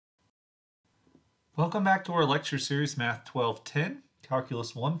Welcome back to our lecture series, Math 1210,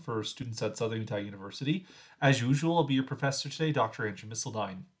 Calculus 1 for students at Southern Utah University. As usual, I'll be your professor today, Dr. Andrew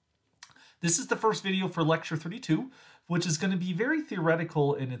Missildine. This is the first video for Lecture 32, which is going to be very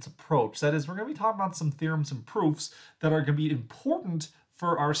theoretical in its approach. That is, we're going to be talking about some theorems and proofs that are going to be important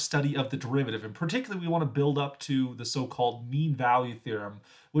for our study of the derivative. And particularly, we want to build up to the so-called mean value theorem,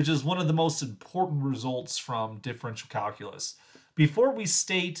 which is one of the most important results from differential calculus. Before we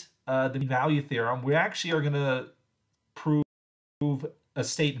state the mean value theorem, we actually are going to prove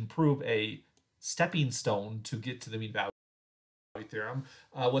a stepping stone to get to the mean value theorem,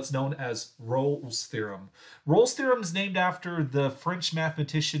 what's known as Rolle's theorem. Rolle's theorem is named after the French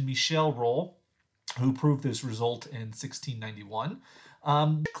mathematician Michel Rolle, who proved this result in 1691.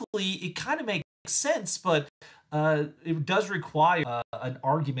 It kind of makes sense, but it does require an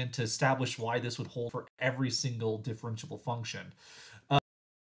argument to establish why this would hold for every single differentiable function.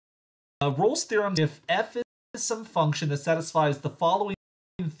 Rolle's theorem, if f is some function that satisfies the following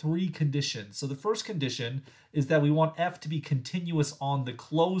three conditions. So the first condition is that we want f to be continuous on the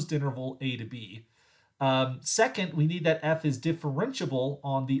closed interval a to b. Second, we need that f is differentiable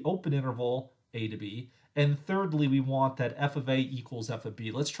on the open interval a to b. And thirdly, we want that f of a equals f of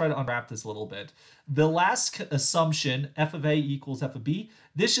b. Let's try to unwrap this a little bit. The last assumption, f of a equals f of b,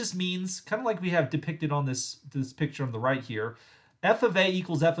 this just means, kind of like we have depicted on this picture on the right here, f of a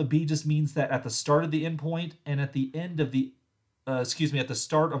equals f of b just means that at the start of the endpoint and at the end of the, at the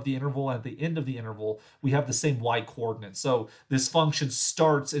start of the interval and at the end of the interval, we have the same y coordinates. So this function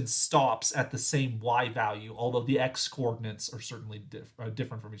starts and stops at the same y value, although the x coordinates are certainly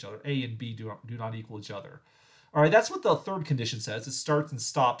different from each other. A and b do not equal each other. All right, that's what the third condition says. It starts and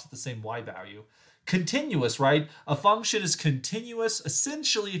stops at the same y value. Continuous, right? A function is continuous,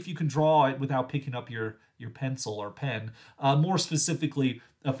 essentially, if you can draw it without picking up your pencil or pen. More specifically,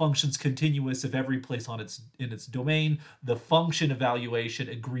 a function's continuous if every place in its domain, the function evaluation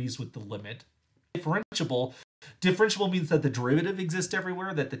agrees with the limit. Differentiable means that the derivative exists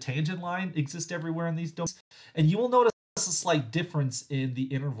everywhere, that the tangent line exists everywhere in these domains. And you will notice a slight difference in the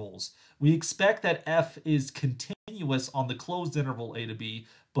intervals. We expect that f is continuous on the closed interval a to b,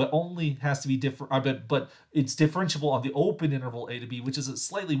 but only has to be but it's differentiable on the open interval a to b, which is a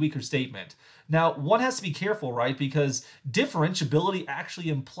slightly weaker statement. Now, one has to be careful, right? Because differentiability actually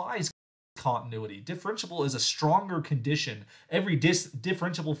implies continuity. Differentiable is a stronger condition. Every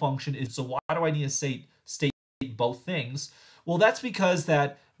differentiable function is, so why do I need to state both things? Well, that's because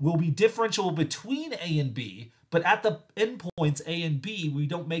that will be differentiable between a and b, but at the endpoints a and b, we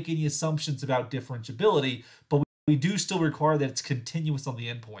don't make any assumptions about differentiability, but we do still require that it's continuous on the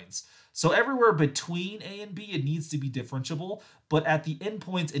endpoints. So everywhere between a and b, it needs to be differentiable, but at the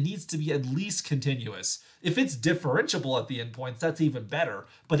endpoints, it needs to be at least continuous. If it's differentiable at the endpoints, that's even better,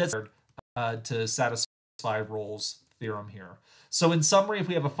 but that's to satisfy Rolle's theorem here. So in summary, if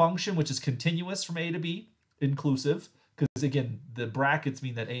we have a function which is continuous from a to b, inclusive, because again, the brackets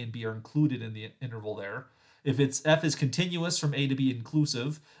mean that a and b are included in the interval there. If f is continuous from a to b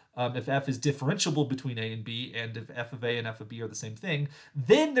inclusive, if f is differentiable between a and b, and if f of a and f of b are the same thing,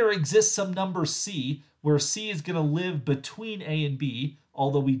 then there exists some number c, where c is going to live between a and b,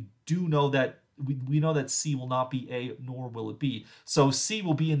 although we do know that we know that c will not be a, nor will it b. So c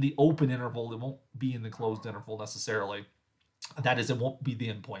will be in the open interval, it won't be in the closed interval necessarily. That is, it won't be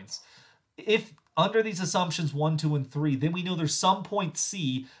the endpoints. If under these assumptions 1, 2, and 3, then we know there's some point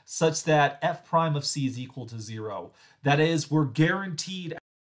c such that f prime of c is equal to 0. That is, we're guaranteed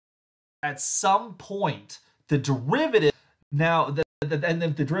at some point the derivative, and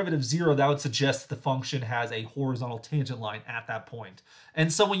if the derivative 0, that would suggest that the function has a horizontal tangent line at that point.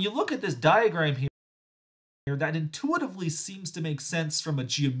 And so when you look at this diagram here, that intuitively seems to make sense from a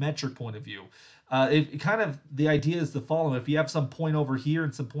geometric point of view. The idea is the following: if you have some point over here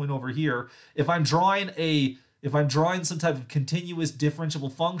and some point over here, if I'm drawing some type of continuous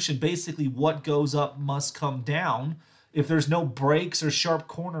differentiable function, basically what goes up must come down. If there's no breaks or sharp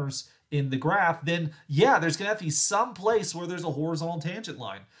corners in the graph, then yeah, there's going to have to be some place where there's a horizontal tangent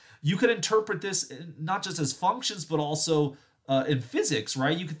line. You could interpret this not just as functions, but also in physics,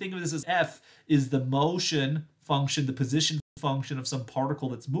 right? You could think of this as f is the motion function, the position function of some particle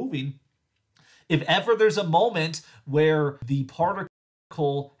that's moving. If ever there's a moment where the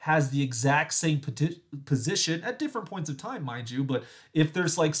particle has the exact same position at different points of time, mind you, but if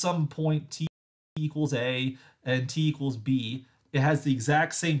there's like some point t equals a and t equals b, it has the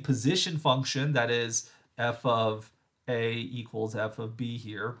exact same position function, that is f of a equals f of b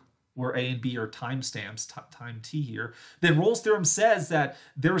here, where a and b are timestamps, time t here, then Rolle's theorem says that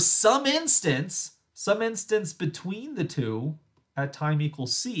there's some instance between the two at time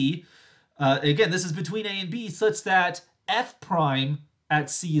equals c Again, this is between A and B such that f prime at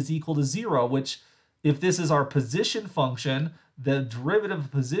C is equal to 0, which if this is our position function, the derivative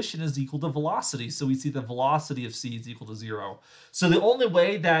of position is equal to velocity. So we see the velocity of C is equal to 0. So the only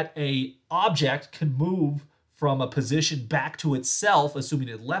way that a object can move from a position back to itself, assuming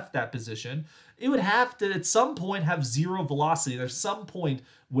it left that position, it would have to at some point have 0 velocity. There's some point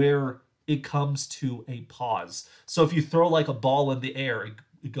where it comes to a pause. So if you throw like a ball in the air,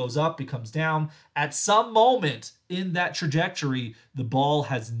 it goes up, it comes down. At some moment in that trajectory, the ball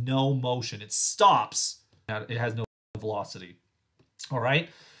has no motion. It stops. It has no velocity. All right.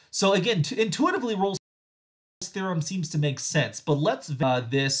 So again, intuitively, Rolle's theorem seems to make sense. But let's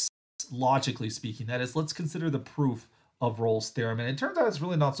this logically speaking. That is, let's consider the proof of Rolle's theorem. And it turns out it's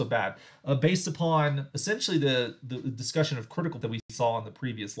really not so bad, based upon essentially the discussion of critical that we saw in the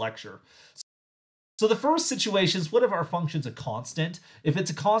previous lecture. So the first situation is, what if our function's a constant? If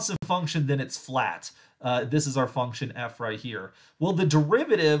it's a constant function, then it's flat. This is our function f right here. Well, the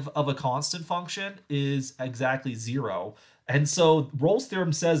derivative of a constant function is exactly 0. And so Rolle's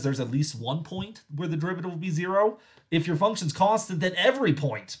theorem says there's at least one point where the derivative will be 0. If your function's constant, then every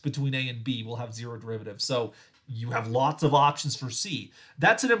point between a and b will have 0 derivative. So you have lots of options for C.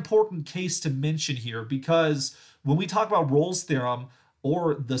 That's an important case to mention here, because when we talk about Rolle's theorem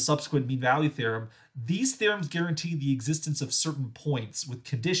or the subsequent mean value theorem, these theorems guarantee the existence of certain points with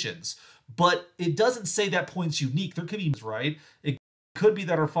conditions, but it doesn't say that point's unique. There could be, right? It could be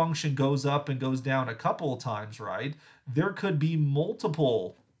that our function goes up and goes down a couple of times, right? There could be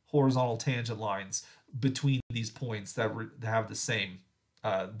multiple horizontal tangent lines between these points that have the same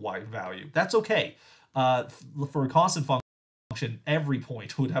y value. That's okay. For a constant function, every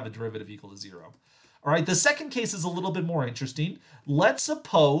point would have a derivative equal to 0. All right, the second case is a little bit more interesting. Let's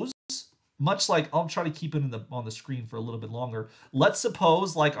suppose, much like, I'll try to keep it on the screen for a little bit longer. Let's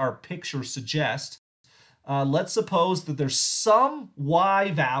suppose, like our picture suggests, let's suppose that there's some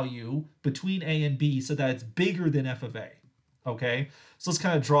y value between a and b so that it's bigger than f of a. Okay, so let's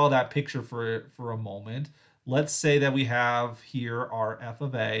kind of draw that picture for a moment. Let's say that we have here our f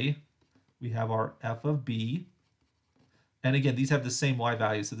of a, we have our f of b, and again, these have the same y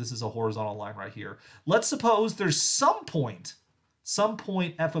value, so this is a horizontal line right here. Let's suppose there's some point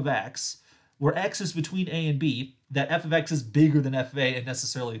f of x, where x is between a and b, that f of x is bigger than f of a and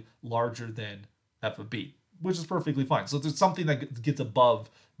necessarily larger than f of b, which is perfectly fine. So there's something that gets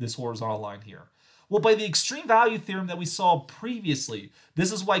above this horizontal line here. Well, by the extreme value theorem that we saw previously,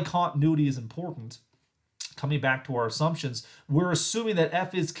 this is why continuity is important. Coming back to our assumptions, we're assuming that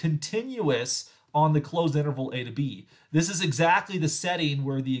f is continuous on the closed interval a to b. This is exactly the setting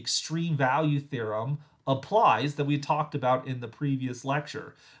where the extreme value theorem applies that we talked about in the previous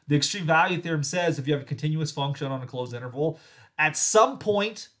lecture. The extreme value theorem says if you have a continuous function on a closed interval, at some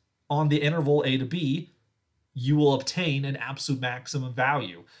point on the interval a to b, you will obtain an absolute maximum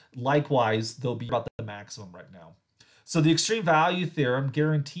value. Likewise, they'll be about the maximum right now. So the extreme value theorem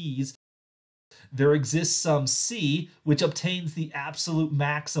guarantees there exists some c which obtains the absolute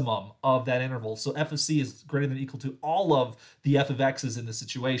maximum of that interval. So f of c is greater than or equal to all of the f of x's in this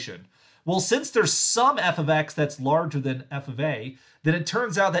situation. Well, since there's some f of x that's larger than f of a, then it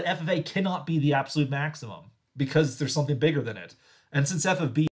turns out that f of a cannot be the absolute maximum because there's something bigger than it. And since f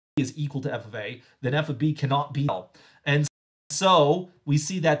of b is equal to f of a, then f of b cannot be L. And so we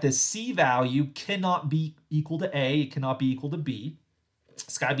see that this c value cannot be equal to a, it cannot be equal to b.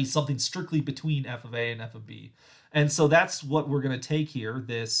 It's got to be something strictly between f of a and f of b. And so that's what we're going to take here,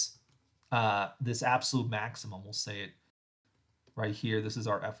 this absolute maximum. We'll say it right here. This is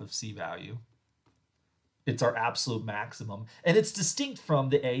our f of c value. It's our absolute maximum. And it's distinct from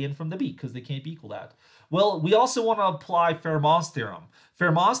the a and from the b because they can't be equal to that. Well, we also want to apply Fermat's theorem.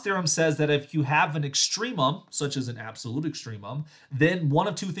 Fermat's theorem says that if you have an extremum, such as an absolute extremum, then one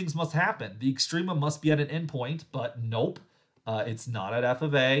of two things must happen. The extremum must be at an endpoint, but nope. It's not at f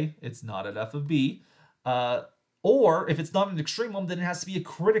of a, it's not at f of b. Or if it's not an extremum, then it has to be a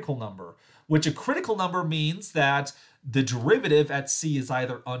critical number, which a critical number means that the derivative at c is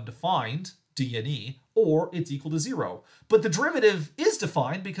either undefined, d and e, or it's equal to 0. But the derivative is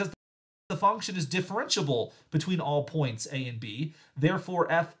defined because the function is differentiable between all points a and b. Therefore,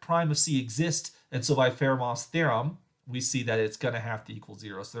 f prime of c exists, and so by Fermat's theorem, we see that it's going to have to equal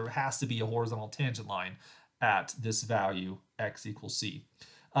 0. So there has to be a horizontal tangent line at this value, x equals c.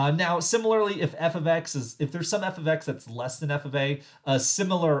 Now, similarly, if there's some f of x that's less than f of a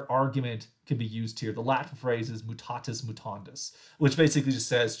similar argument can be used here. The Latin phrase is mutatis mutandis, which basically just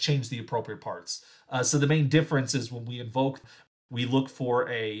says change the appropriate parts. So the main difference is when we look for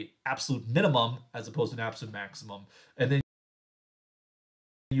a absolute minimum as opposed to an absolute maximum, and then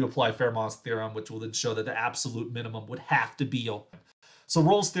you apply Fermat's theorem, which will then show that the absolute minimum would have to be open. So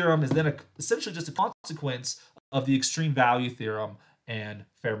Rolle's theorem is then essentially just a consequence of the extreme value theorem and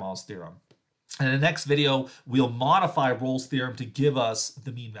Fermat's theorem. And in the next video, we'll modify Rolle's theorem to give us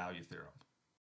the mean value theorem.